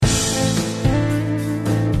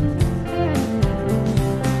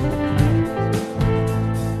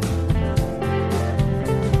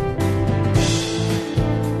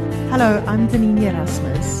Denene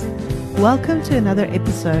Erasmus. Welcome to another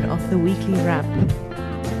episode of the Weekly Wrap.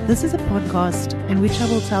 This is a podcast in which I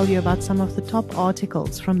will tell you about some of the top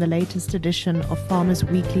articles from the latest edition of Farmers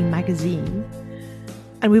Weekly magazine.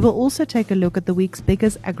 And we will also take a look at the week's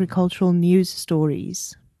biggest agricultural news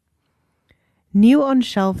stories. New on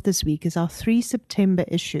shelf this week is our 3 September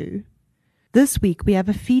issue. This week we have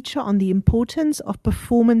a feature on the importance of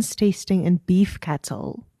performance testing in beef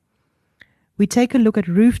cattle. We take a look at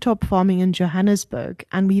rooftop farming in Johannesburg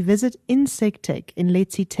and we visit Insectec in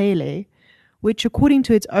Letsitele, which according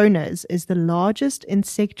to its owners is the largest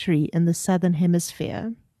insectary in the Southern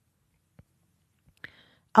Hemisphere.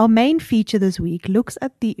 Our main feature this week looks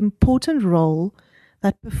at the important role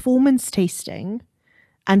that performance testing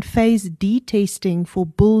and phase D testing for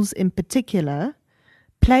bulls in particular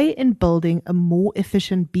play in building a more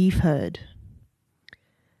efficient beef herd.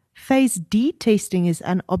 Phase D testing is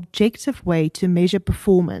an objective way to measure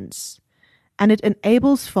performance, and it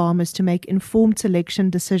enables farmers to make informed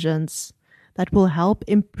selection decisions that will help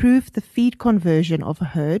improve the feed conversion of a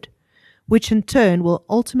herd, which in turn will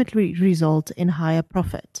ultimately result in higher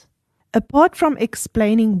profit. Apart from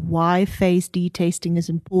explaining why Phase D testing is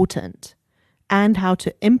important and how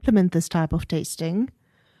to implement this type of testing,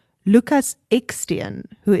 Lucas Ekstein,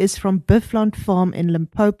 who is from Buffland Farm in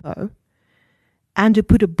Limpopo, and who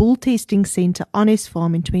put a bull testing center on his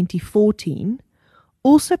farm in 2014,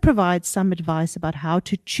 also provides some advice about how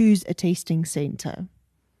to choose a testing center.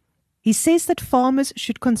 He says that farmers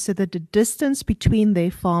should consider the distance between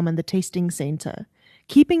their farm and the testing center,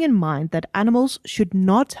 keeping in mind that animals should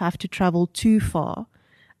not have to travel too far,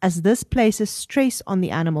 as this places stress on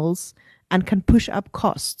the animals and can push up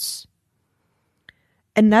costs.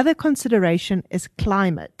 Another consideration is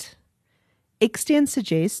climate. Ekstein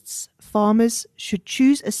suggests farmers should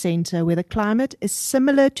choose a center where the climate is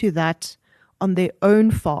similar to that on their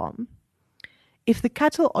own farm. If the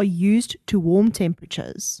cattle are used to warm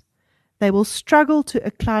temperatures, they will struggle to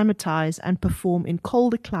acclimatize and perform in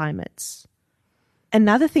colder climates.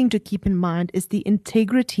 Another thing to keep in mind is the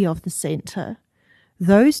integrity of the center.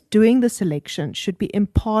 Those doing the selection should be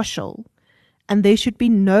impartial, and there should be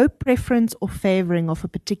no preference or favoring of a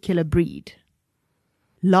particular breed.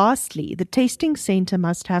 Lastly, the testing center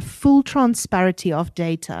must have full transparency of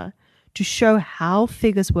data to show how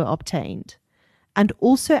figures were obtained, and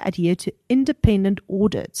also adhere to independent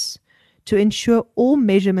audits to ensure all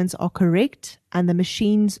measurements are correct and the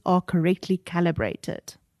machines are correctly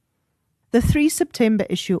calibrated. The 3 September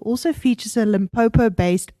issue also features a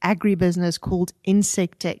Limpopo-based agribusiness called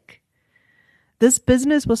Insectec. This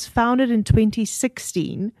business was founded in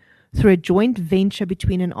 2016 through a joint venture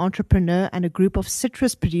between an entrepreneur and a group of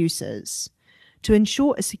citrus producers to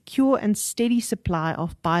ensure a secure and steady supply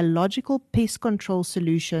of biological pest control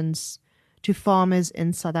solutions to farmers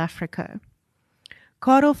in South Africa.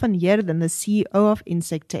 Karel van Heerden, the CEO of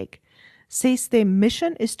Insectec, says their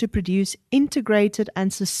mission is to produce integrated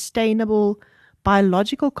and sustainable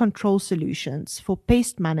biological control solutions for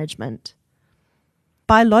pest management.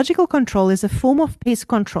 Biological control is a form of pest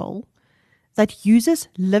control that uses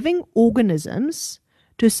living organisms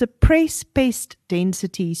to suppress pest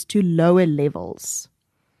densities to lower levels.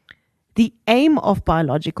 The aim of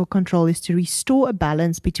biological control is to restore a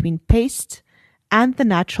balance between pest and the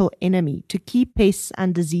natural enemy to keep pests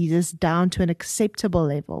and diseases down to an acceptable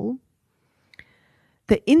level.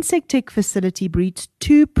 The Insectec facility breeds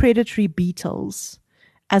 2 predatory beetles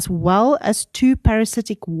as well as 2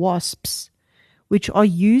 parasitic wasps, which are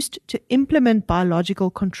used to implement biological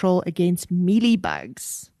control against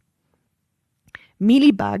mealybugs.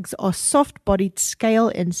 Mealybugs are soft-bodied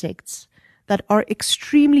scale insects that are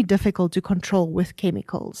extremely difficult to control with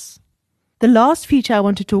chemicals. The last feature I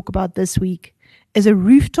want to talk about this week is a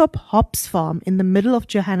rooftop hops farm in the middle of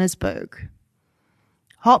Johannesburg.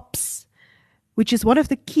 Hops, which is one of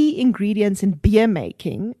the key ingredients in beer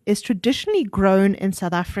making, is traditionally grown in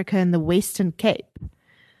South Africa and the Western Cape.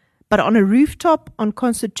 But on a rooftop on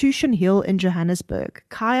Constitution Hill in Johannesburg,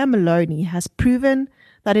 Kaya Maloney has proven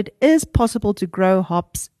that it is possible to grow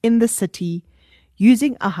hops in the city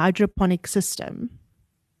using a hydroponic system.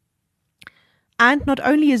 And not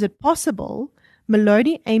only is it possible,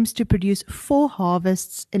 Maloney aims to produce 4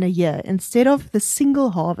 harvests in a year instead of the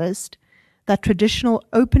single harvest that traditional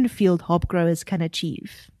open field hop growers can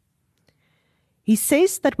achieve. He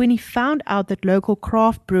says that when he found out that local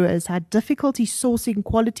craft brewers had difficulty sourcing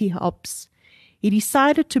quality hops, he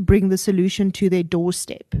decided to bring the solution to their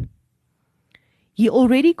doorstep. He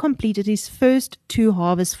already completed his first 2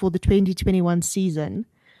 harvests for the 2021 season,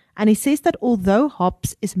 and he says that although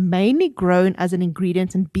hops is mainly grown as an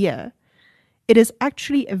ingredient in beer, It is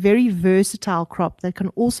actually a very versatile crop that can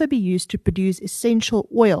also be used to produce essential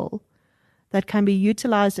oil that can be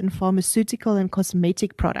utilized in pharmaceutical and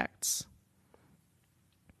cosmetic products.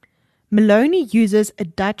 Maloney uses a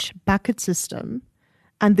Dutch bucket system,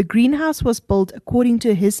 and the greenhouse was built according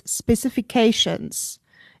to his specifications,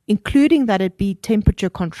 including that it be temperature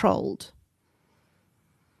controlled.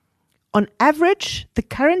 On average, the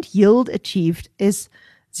current yield achieved is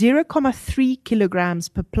 0.3 kilograms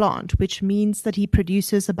per plant, which means that he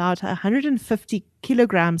produces about 150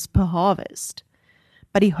 kilograms per harvest.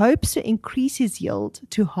 But he hopes to increase his yield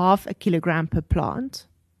to half a kilogram per plant.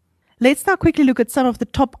 Let's now quickly look at some of the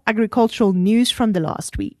top agricultural news from the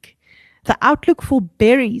last week. The outlook for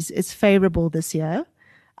berries is favorable this year.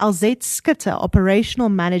 Alzette Skitter, operational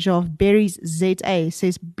manager of Berries ZA,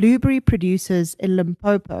 says blueberry producers in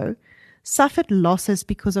Limpopo suffered losses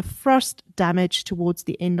because of frost damage towards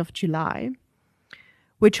the end of July,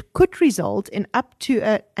 which could result in up to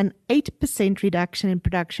an 8% reduction in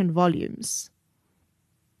production volumes.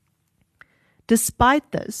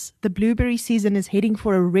 Despite this, the blueberry season is heading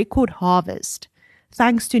for a record harvest,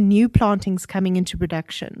 thanks to new plantings coming into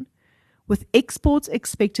production, with exports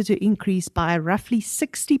expected to increase by roughly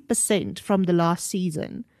 60% from the last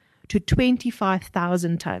season to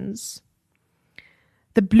 25,000 tons.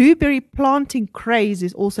 The blueberry planting craze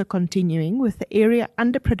is also continuing, with the area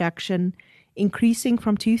under production increasing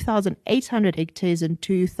from 2,800 hectares in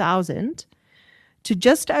 2000 to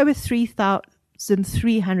just over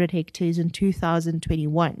 3,300 hectares in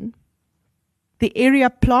 2021. The area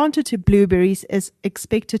planted to blueberries is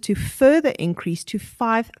expected to further increase to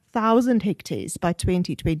 5,000 hectares by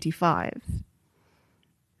 2025.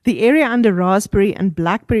 The area under raspberry and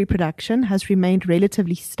blackberry production has remained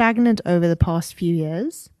relatively stagnant over the past few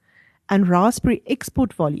years, and raspberry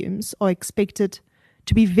export volumes are expected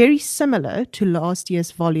to be very similar to last year's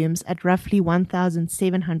volumes at roughly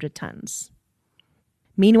 1,700 tons.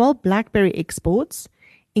 Meanwhile, blackberry exports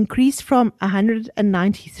increased from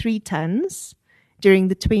 193 tons during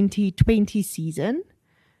the 2020 season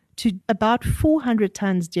to about 400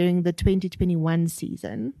 tons during the 2021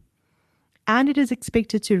 season, and it is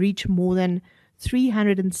expected to reach more than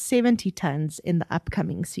 370 tons in the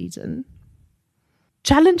upcoming season.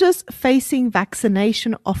 Challenges facing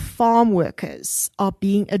vaccination of farm workers are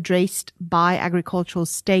being addressed by agricultural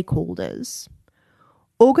stakeholders.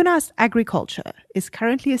 Organized agriculture is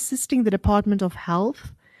currently assisting the Department of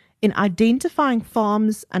Health in identifying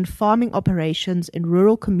farms and farming operations in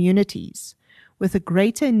rural communities with a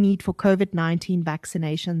greater need for COVID-19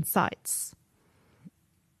 vaccination sites.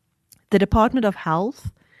 The Department of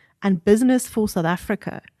Health and Business for South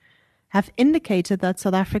Africa have indicated that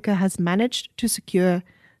South Africa has managed to secure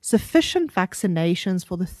sufficient vaccinations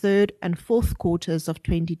for the third and fourth quarters of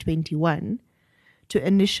 2021 to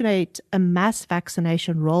initiate a mass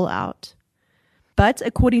vaccination rollout. But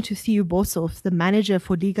according to Theo Boshoff, the manager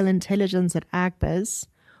for legal intelligence at Agbiz,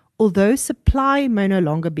 although supply may no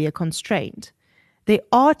longer be a constraint, there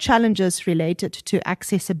are challenges related to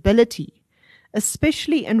accessibility,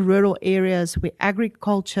 especially in rural areas where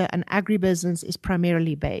agriculture and agribusiness is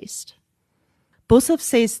primarily based. Boshoff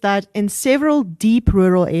says that in several deep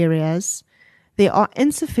rural areas, there are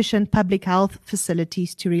insufficient public health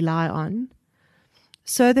facilities to rely on.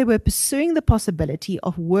 So they were pursuing the possibility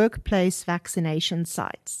of workplace vaccination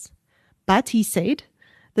sites. But he said,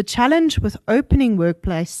 the challenge with opening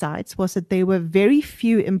workplace sites was that there were very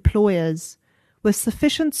few employers with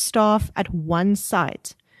sufficient staff at one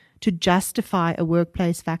site to justify a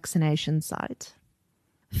workplace vaccination site.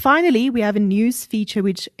 Finally, we have a news feature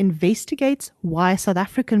which investigates why South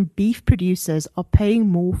African beef producers are paying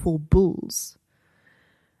more for bulls.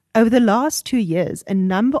 Over the last 2 years, a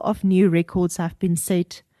number of new records have been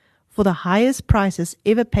set for the highest prices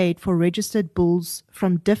ever paid for registered bulls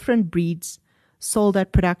from different breeds sold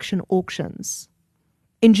at production auctions.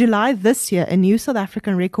 In July this year, a new South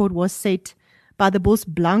African record was set by the Bos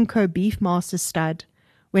Blanco Beefmaster stud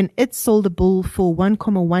when it sold a bull for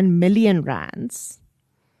 1.1 million rands.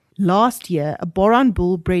 Last year, a Boran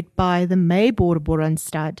bull bred by the Maybour Boran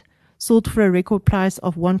stud sold for a record price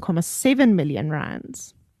of 1.7 million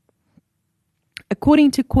rands.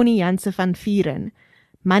 According to Connie Janse van Vieren,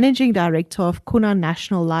 Managing Director of Kuna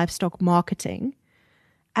National Livestock Marketing,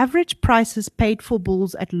 average prices paid for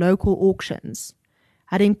bulls at local auctions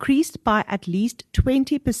had increased by at least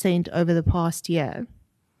 20% over the past year.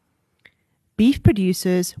 Beef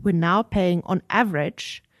producers were now paying on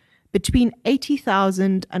average between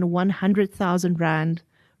 80,000 and 100,000 rand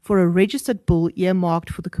for a registered bull earmarked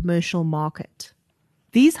for the commercial market.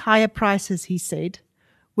 These higher prices, he said,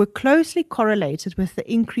 were closely correlated with the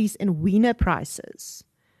increase in weaner prices,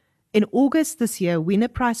 In August this year, winner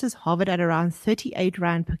prices hovered at around 38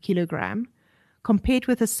 Rand per kilogram, compared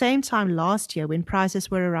with the same time last year when prices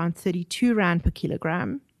were around 32 Rand per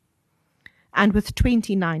kilogram, and with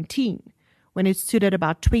 2019 when it stood at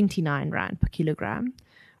about 29 Rand per kilogram,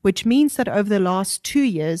 which means that over the last 2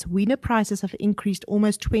 years, winner prices have increased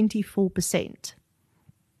almost 24%.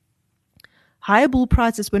 Higher bull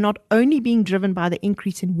prices were not only being driven by the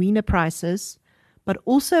increase in weaner prices, but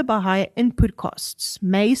also by higher input costs.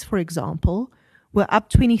 Maize, for example, were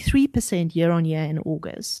up 23% year on year in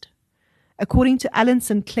August. According to Alan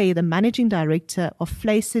Sinclair, the managing director of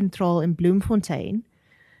Vleis Centraal in Bloemfontein,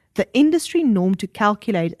 the industry norm to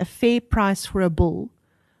calculate a fair price for a bull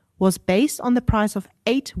was based on the price of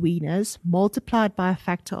 8 weaners multiplied by a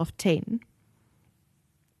factor of 10.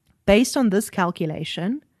 Based on this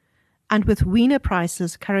calculation, and with weaner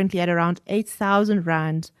prices currently at around 8,000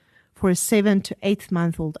 Rand for a 7 to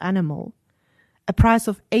 8-month-old animal, a price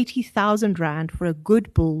of 80,000 Rand for a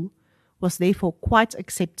good bull was therefore quite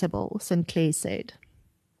acceptable, Sinclair said.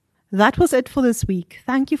 That was it for this week.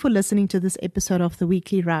 Thank you for listening to this episode of the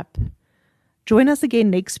Weekly Wrap. Join us again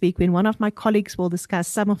next week when one of my colleagues will discuss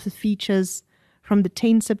some of the features from the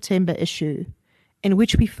 10 September issue, in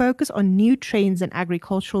which we focus on new trends in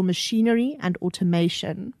agricultural machinery and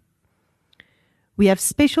automation. We have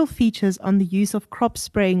special features on the use of crop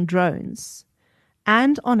spraying drones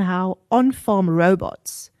and on how on-farm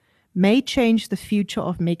robots may change the future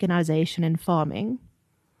of mechanization in farming.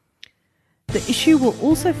 The issue will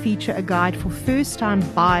also feature a guide for first-time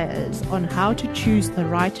buyers on how to choose the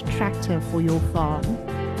right tractor for your farm.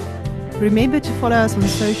 Remember to follow us on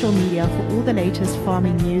social media for all the latest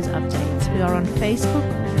farming news updates. We are on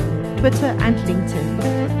Facebook, Twitter and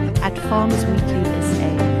LinkedIn at Farmers Weekly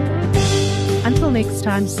SA. Until next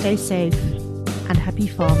time, stay safe and happy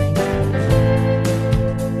farming.